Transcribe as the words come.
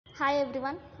Hi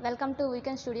everyone, welcome to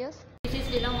Weekend Studios. This is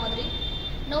Leela Madhuri.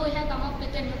 Now we have come up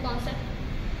with a new concept,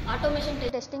 automation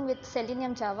Testing with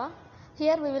Selenium Java.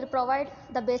 Here we will provide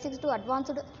the basics to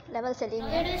advanced level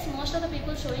Selenium. Nowadays most of the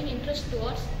people showing interest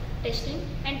towards testing,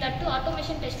 and that too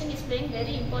automation testing is playing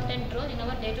very important role in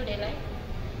our day-to-day life.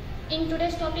 In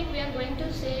today's topic we are going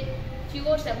to say few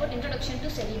words about introduction to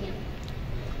Selenium.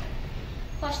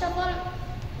 First of all,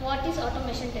 what is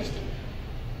automation testing?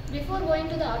 Before going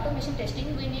to the automation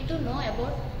testing, we need to know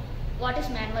about what is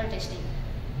manual testing.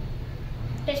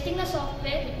 Testing the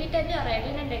software repeatedly or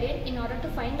again and again in order to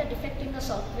find the defect in the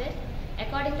software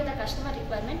according to the customer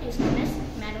requirement is known as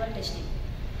manual testing.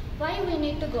 Why we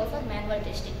need to go for manual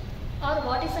testing, or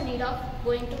what is the need of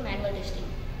going to manual testing?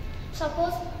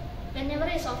 Suppose whenever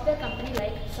a software company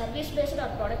like service-based or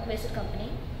product-based company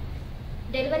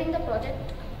delivering the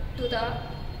project to the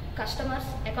customers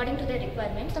according to their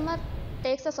requirements, Customer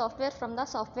takes the software from the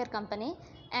software company,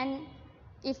 and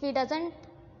if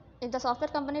the software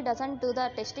company doesn't do the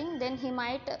testing, then he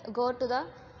might go to the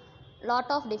lot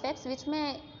of defects which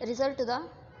may result to the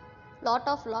lot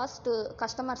of loss to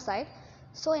customer side.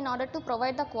 So in order to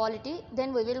provide the quality,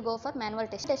 then we will go for manual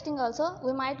testing. Also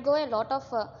we might go a lot of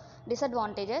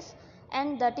disadvantages,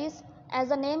 and that is, as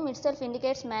the name itself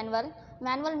indicates,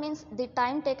 manual means the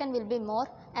time taken will be more,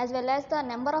 as well as the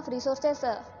number of resources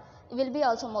will be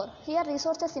also more. Here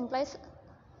resources implies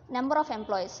number of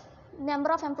employees.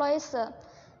 Number of employees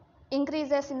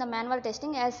increases in the manual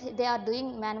testing as they are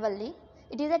doing manually.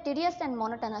 It is a tedious and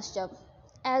monotonous job.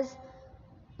 As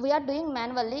we are doing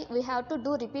manually, we have to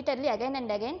do repeatedly again and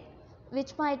again,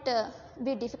 which might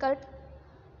be difficult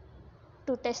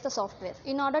to test the software.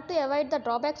 In order to avoid the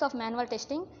drawbacks of manual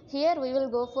testing, here we will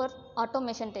go for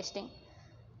automation testing.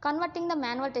 Converting the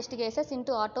manual test cases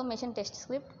into automation test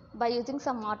script by using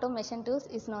some automation tools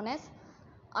is known as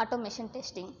automation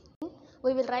testing.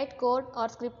 We will write code or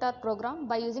script or program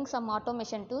by using some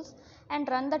automation tools and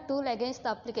run the tool against the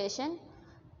application,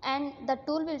 and the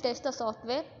tool will test the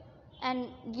software and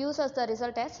gives us the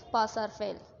result as pass or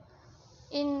fail.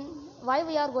 Why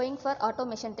we are going for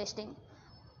automation testing?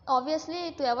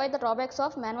 Obviously, to avoid the drawbacks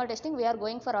of manual testing, we are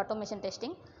going for automation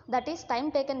testing. That is,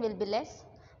 time taken will be less,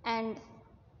 and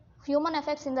human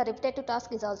effects in the repetitive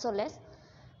task is also less,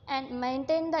 and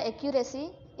maintain the accuracy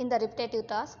in the repetitive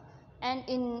task, and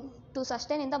to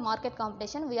sustain in the market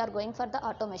competition, we are going for the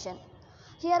automation.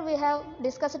 Here we have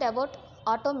discussed about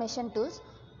automation tools.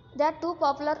 There are two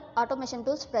popular automation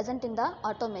tools present in the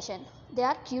automation. They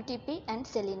are QTP and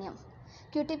Selenium.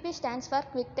 QTP stands for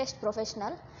Quick Test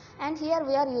Professional, and here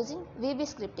we are using VB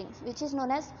scripting, which is known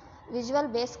as visual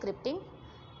based scripting,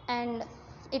 and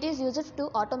it is used to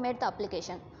automate the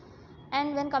application.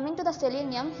 And when coming to the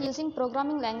Selenium, using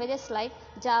programming languages like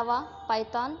Java,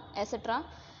 Python, etc.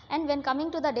 And when coming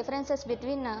to the differences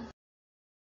between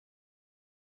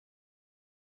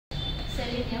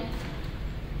Selenium,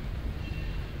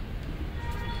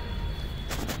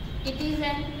 it is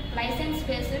a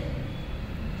license-based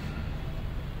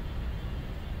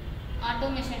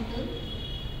automation tool.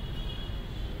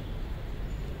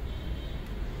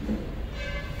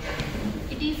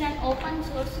 It is an open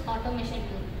source automation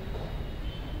tool.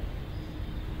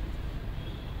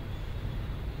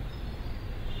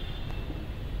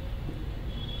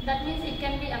 That means it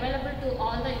can be available to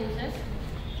all the users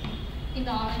in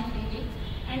the online freely,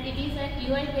 and it is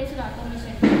a UI based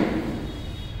automation tool.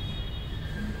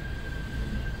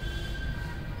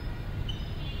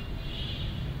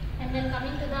 And when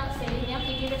coming to the Selenium,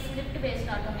 it is a script based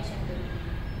automation tool.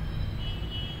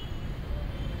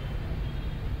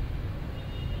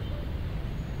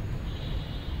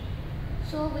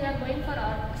 So we are going for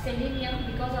our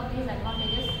Selenium because of these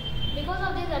advantages. Because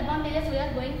of these advantages, we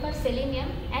are going for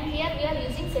Selenium, and here we are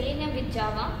using Selenium with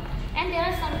Java, and there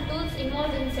are some tools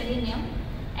involved in Selenium.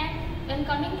 And when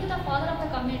coming to the father of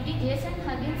the community, Jason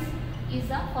Huggins is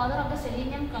the father of the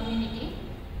Selenium community,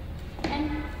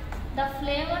 and the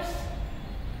flavors,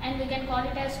 and we can call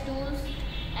it as tools,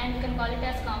 and we can call it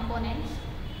as components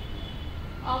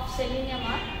of Selenium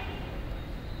are,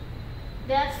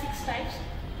 there are 6 types.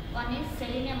 One is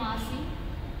Selenium RC,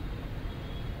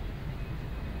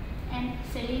 and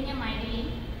Selenium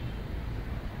IDE,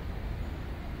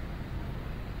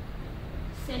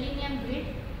 Selenium Grid,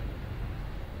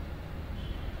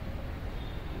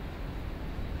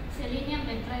 Selenium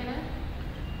WebDriver,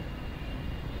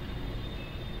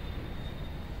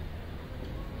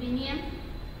 Selenium,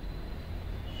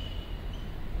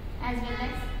 as well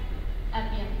as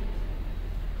Appium.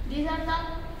 These are the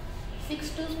 6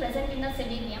 tools present in the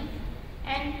Selenium,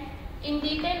 and in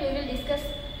detail we will discuss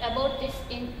about this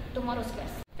in tomorrow's class.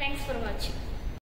 Thanks for watching.